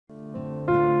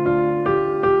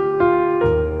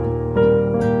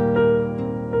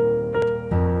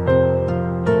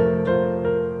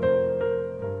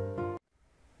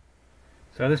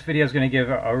So this video is going to give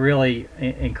a really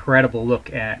incredible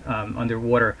look at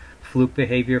underwater fluke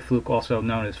behavior, fluke also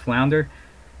known as flounder,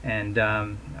 and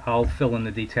I'll fill in the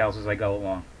details as I go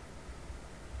along.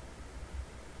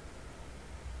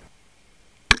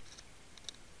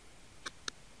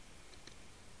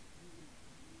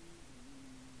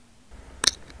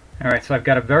 Alright, so I've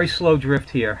got a very slow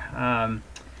drift here,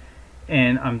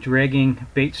 and I'm dragging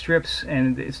bait strips,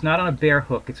 and it's not on a bare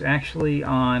hook, it's actually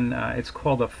on, it's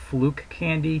called a Fluke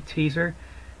candy teaser.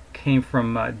 Came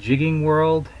from Jigging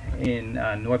World in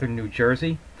northern New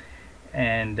Jersey,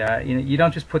 and you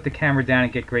don't just put the camera down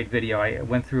and get great video. I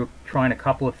went through trying a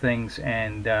couple of things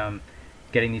and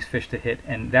getting these fish to hit,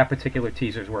 and that particular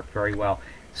teaser's worked very well.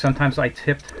 Sometimes I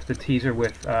tipped the teaser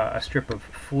with a strip of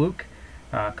Fluke,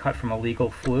 cut from a legal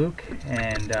Fluke,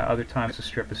 and other times a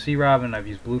strip of sea robin. I've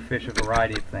used bluefish, a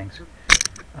variety of things,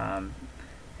 and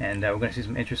we're going to see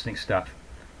some interesting stuff.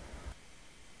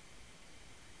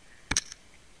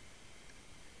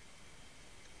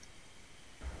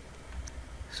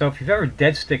 So if you've ever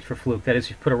dead sticked for fluke, that is,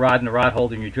 you put a rod in a rod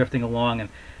holder and you're drifting along,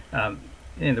 and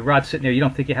the rod's sitting there, you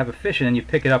don't think you have a fish, and then you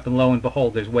pick it up and lo and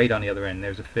behold there's weight on the other end,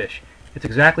 there's a fish. It's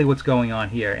exactly what's going on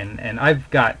here, and I've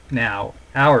got now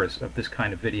hours of this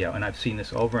kind of video, and I've seen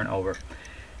this over and over.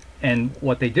 And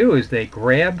what they do is they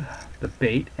grab the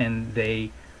bait and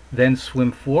they then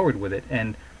swim forward with it,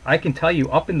 and I can tell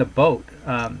you up in the boat,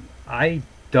 I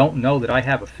don't know that I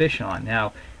have a fish on.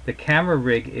 Now the camera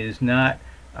rig is not,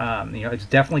 it's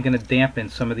definitely going to dampen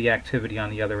some of the activity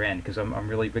on the other end because I'm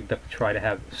really rigged up to try to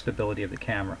have stability of the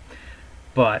camera.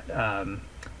 But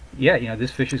yeah,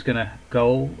 this fish is going to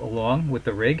go along with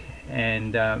the rig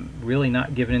and really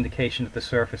not give an indication at the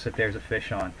surface that there's a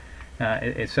fish on.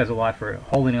 It says a lot for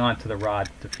holding on to the rod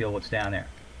to feel what's down there.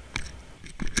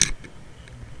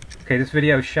 Okay, this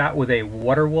video is shot with a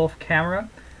Waterwolf camera.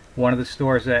 One of the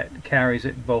stores that carries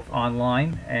it both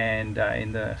online and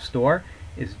in the store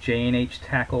is J&H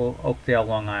Tackle, Oakdale,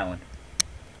 Long Island.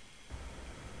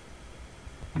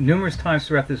 Numerous times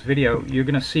throughout this video you're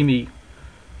going to see me,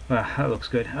 that looks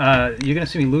good, you're going to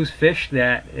see me lose fish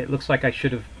that it looks like I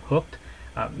should have hooked.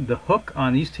 The hook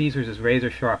on these teasers is razor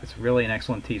sharp. It's really an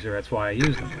excellent teaser, that's why I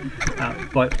use them.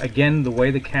 But again, the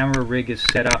way the camera rig is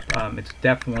set up, it's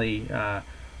definitely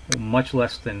much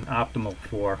less than optimal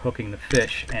for hooking the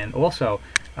fish. And also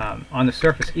on the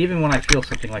surface, even when I feel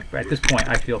something, like at this point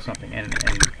I feel something and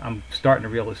I'm starting to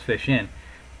reel this fish in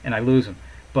and I lose him,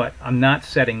 but I'm not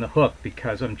setting the hook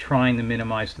because I'm trying to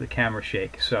minimize the camera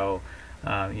shake. So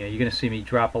you're going to see me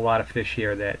drop a lot of fish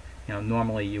here that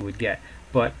normally you would get.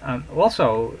 But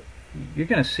also you're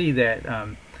going to see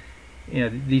that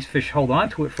these fish hold on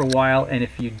to it for a while, and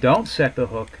if you don't set the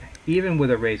hook, even with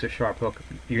a razor sharp hook,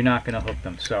 you're not going to hook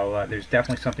them. So there's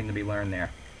definitely something to be learned there.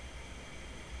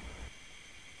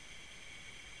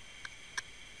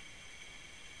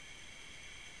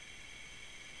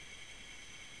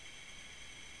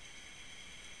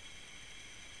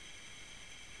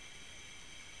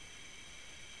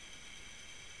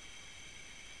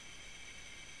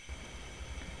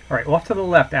 Alright, off to the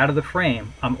left, out of the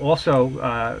frame, I'm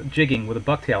also jigging with a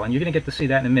bucktail, and you're going to get to see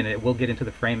that in a minute. It will get into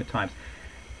the frame at times.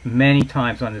 Many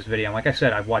times on this video, and like I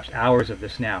said, I've watched hours of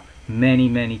this now,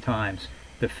 many times,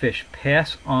 the fish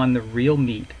pass on the real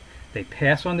meat, they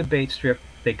pass on the bait strip,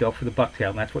 they go for the bucktail,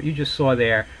 and that's what you just saw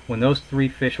there. When those three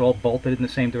fish all bolted in the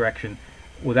same direction,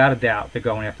 without a doubt, they're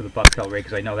going after the bucktail rig,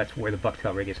 because I know that's where the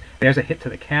bucktail rig is. There's a hit to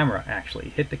the camera, actually,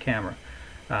 hit the camera.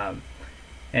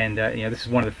 And this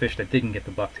is one of the fish that didn't get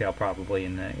the bucktail probably,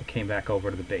 and it came back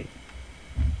over to the bait.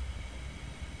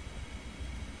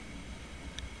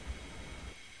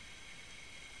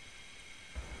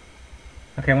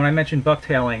 Okay, when I mentioned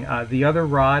bucktailing, the other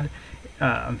rod,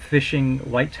 I'm fishing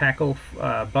light tackle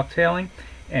bucktailing,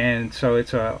 and so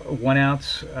it's a 1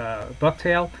 ounce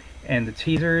bucktail. And the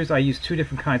teasers, I use two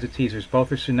different kinds of teasers.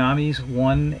 Both are tsunamis.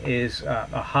 One is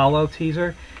a hollow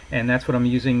teaser, and that's what I'm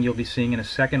using. You'll be seeing in a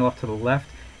second off to the left.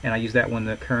 And I use that when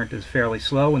the current is fairly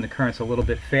slow. When the current's a little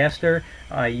bit faster,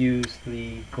 I use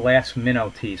the glass minnow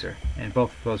teaser, and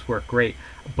both of those work great.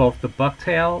 Both the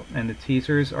bucktail and the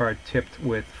teasers are tipped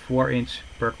with 4-inch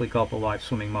Berkeley Gulp Alive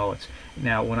swimming mullets.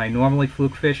 Now, when I normally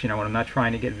fluke fish, when I'm not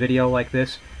trying to get video like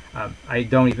this, I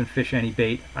don't even fish any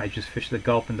bait. I just fish the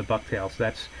gulp and the bucktails.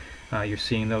 That's you're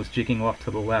seeing those jigging off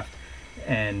to the left,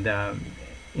 and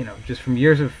just from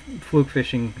years of fluke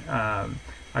fishing,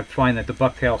 I find that the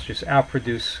bucktails just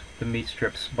outproduce the meat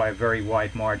strips by a very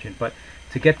wide margin. But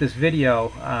to get this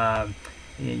video,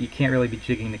 you can't really be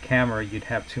jigging the camera. You'd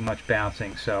have too much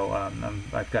bouncing. So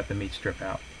I've got the meat strip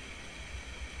out.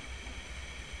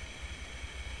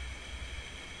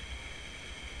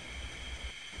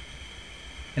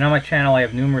 And on my channel I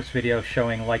have numerous videos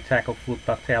showing light tackle fluke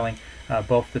bucktailing,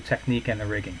 both the technique and the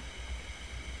rigging.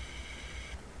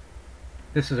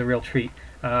 This is a real treat.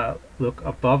 Look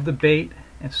above the bait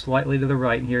and slightly to the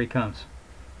right, and here he comes.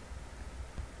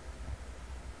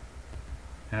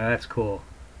 Now that's cool.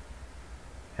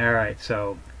 Alright,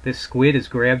 so this squid is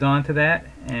grabbed onto that,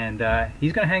 and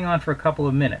he's going to hang on for a couple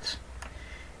of minutes.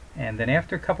 And then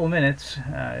after a couple of minutes,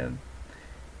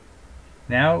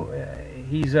 now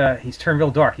he's turned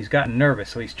real dark. He's gotten nervous,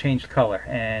 so he's changed color.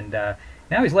 And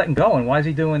now he's letting go. And why is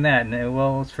he doing that? And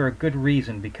well, it's for a good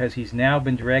reason, because he's now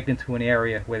been dragged into an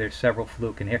area where there's several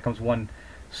fluke. And here comes one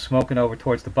smoking over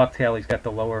towards the bucktail. He's got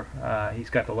the lower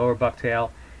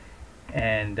bucktail,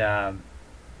 and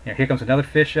here comes another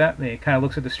fish up. He kind of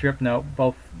looks at the strip. No,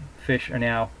 both fish are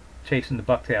now chasing the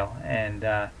bucktail,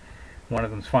 and one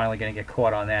of them's finally going to get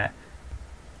caught on that.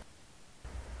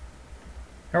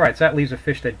 Alright, so that leaves a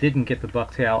fish that didn't get the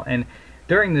bucktail. And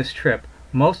during this trip,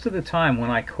 most of the time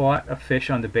when I caught a fish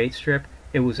on the bait strip,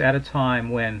 it was at a time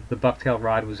when the bucktail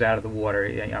rod was out of the water.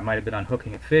 I might have been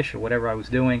unhooking a fish or whatever I was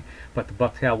doing, but the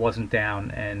bucktail wasn't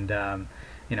down. And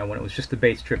when it was just the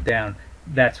bait strip down,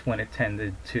 that's when it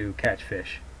tended to catch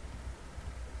fish.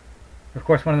 Of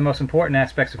course, one of the most important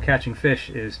aspects of catching fish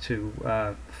is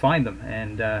to find them.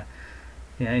 And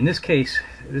in this case,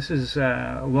 this is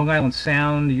Long Island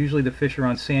Sound. Usually the fish are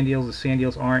on sand eels. The sand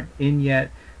eels aren't in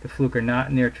yet. The fluke are not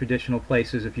in their traditional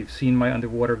places. If you've seen my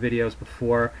underwater videos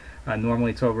before,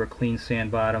 normally it's over a clean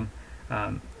sand bottom.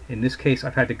 In this case,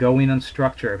 I've had to go in on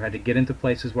structure. I've had to get into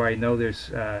places where I know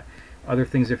there's other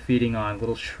things they're feeding on.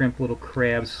 Little shrimp, little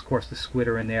crabs. Of course, the squid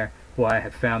are in there. Boy, I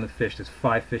have found the fish. There's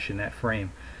 5 fish in that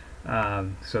frame.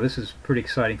 So this is pretty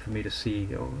exciting for me to see,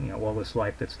 all this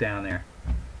life that's down there.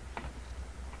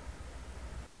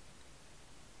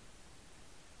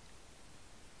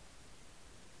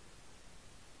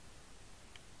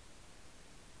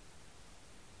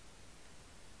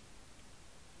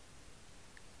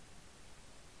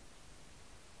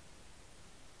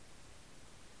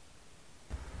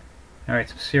 Alright,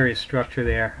 some serious structure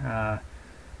there.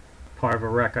 Part of a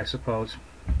wreck, I suppose.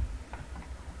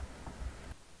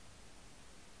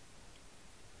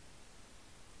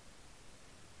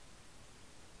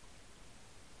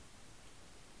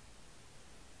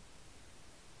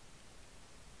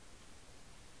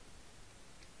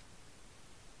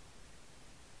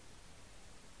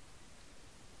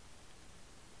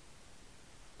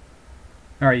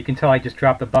 Alright, you can tell I just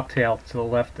dropped the bucktail to the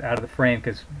left out of the frame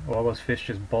because all those fish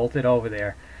just bolted over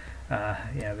there.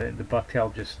 The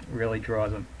bucktail just really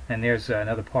draws them. And there's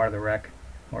another part of the wreck,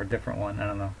 or a different one, I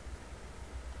don't know.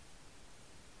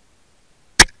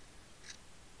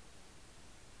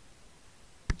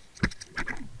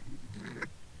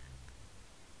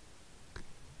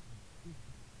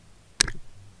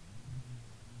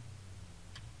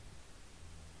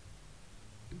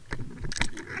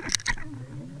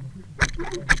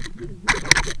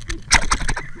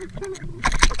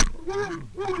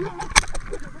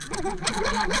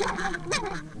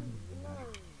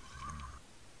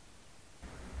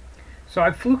 So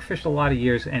I've fluke fished a lot of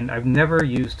years, and I've never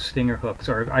used stinger hooks,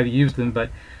 or I've used them, but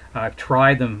I've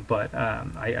tried them, but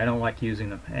I don't like using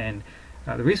them. And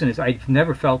the reason is I've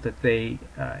never felt that they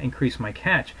increase my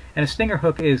catch. And a stinger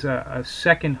hook is a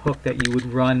second hook that you would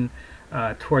run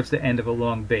towards the end of a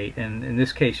long bait. And in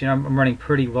this case, I'm running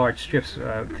pretty large strips.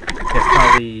 They're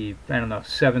probably, I don't know,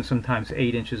 7, sometimes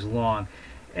 8 inches long.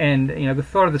 And the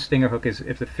thought of the stinger hook is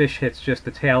if the fish hits just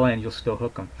the tail end, you'll still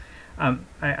hook them.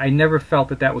 I never felt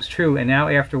that that was true, and now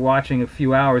after watching a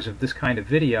few hours of this kind of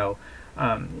video,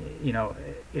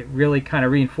 it really kind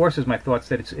of reinforces my thoughts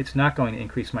that it's not going to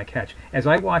increase my catch. As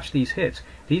I watch these hits,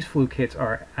 these fluke hits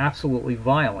are absolutely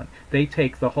violent. They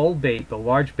take the whole bait, the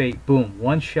large bait, boom,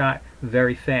 one shot,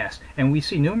 very fast. And we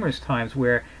see numerous times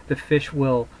where the fish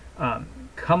will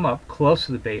come up close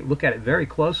to the bait, look at it very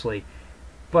closely,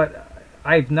 but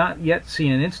I've not yet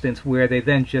seen an instance where they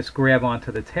then just grab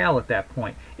onto the tail at that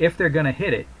point. If they're going to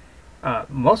hit it,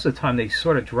 most of the time they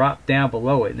sort of drop down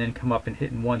below it and then come up and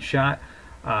hit in one shot,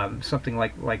 something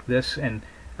like this. And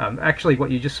actually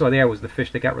what you just saw there was the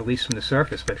fish that got released from the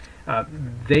surface, but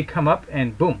they come up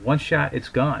and boom, one shot, it's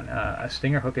gone. A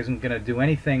stinger hook isn't going to do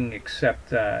anything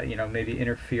except maybe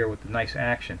interfere with the nice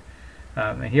action.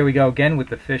 And here we go again with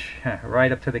the fish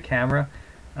right up to the camera,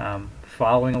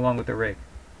 following along with the rig.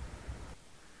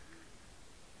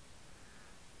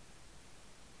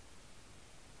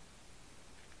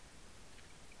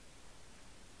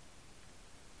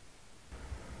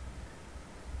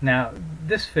 Now,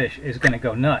 this fish is going to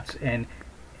go nuts, and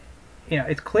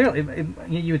it's clearly,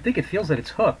 you would think it feels that it's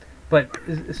hooked, but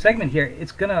the segment here,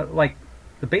 it's going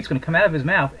to the bait's going to come out of his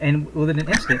mouth, and within an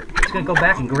instant, he's going to go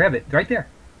back and grab it right there,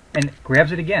 and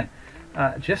grabs it again.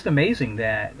 Just amazing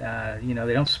that you know,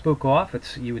 they don't spook off.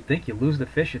 You would think you lose the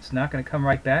fish, it's not going to come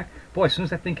right back. Boy, as soon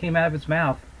as that thing came out of its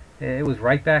mouth, it was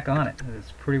right back on it.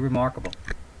 It's pretty remarkable.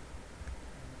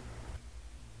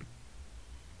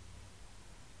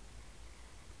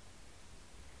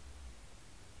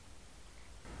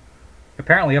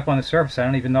 Apparently up on the surface, I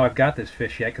don't even know I've got this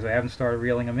fish yet because I haven't started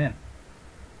reeling them in.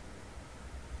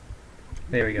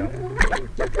 There we go.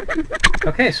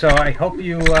 Okay, so I hope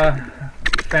you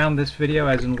found this video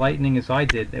as enlightening as I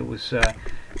did. It was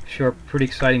sure pretty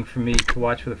exciting for me to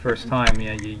watch for the first time. You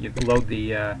know, you load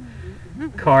the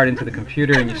card into the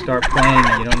computer and you start playing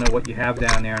and you don't know what you have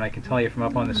down there, and I can tell you from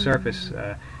up on the surface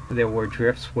there were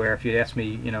drifts where if you asked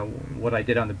me, you know, what I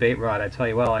did on the bait rod, I'd tell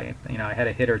you, well, I had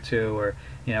a hit or two, or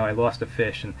you know, I lost a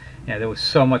fish, and you know, there was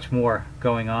so much more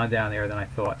going on down there than I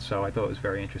thought. So I thought it was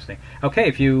very interesting. Okay,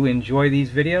 if you enjoy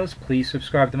these videos, please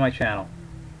subscribe to my channel.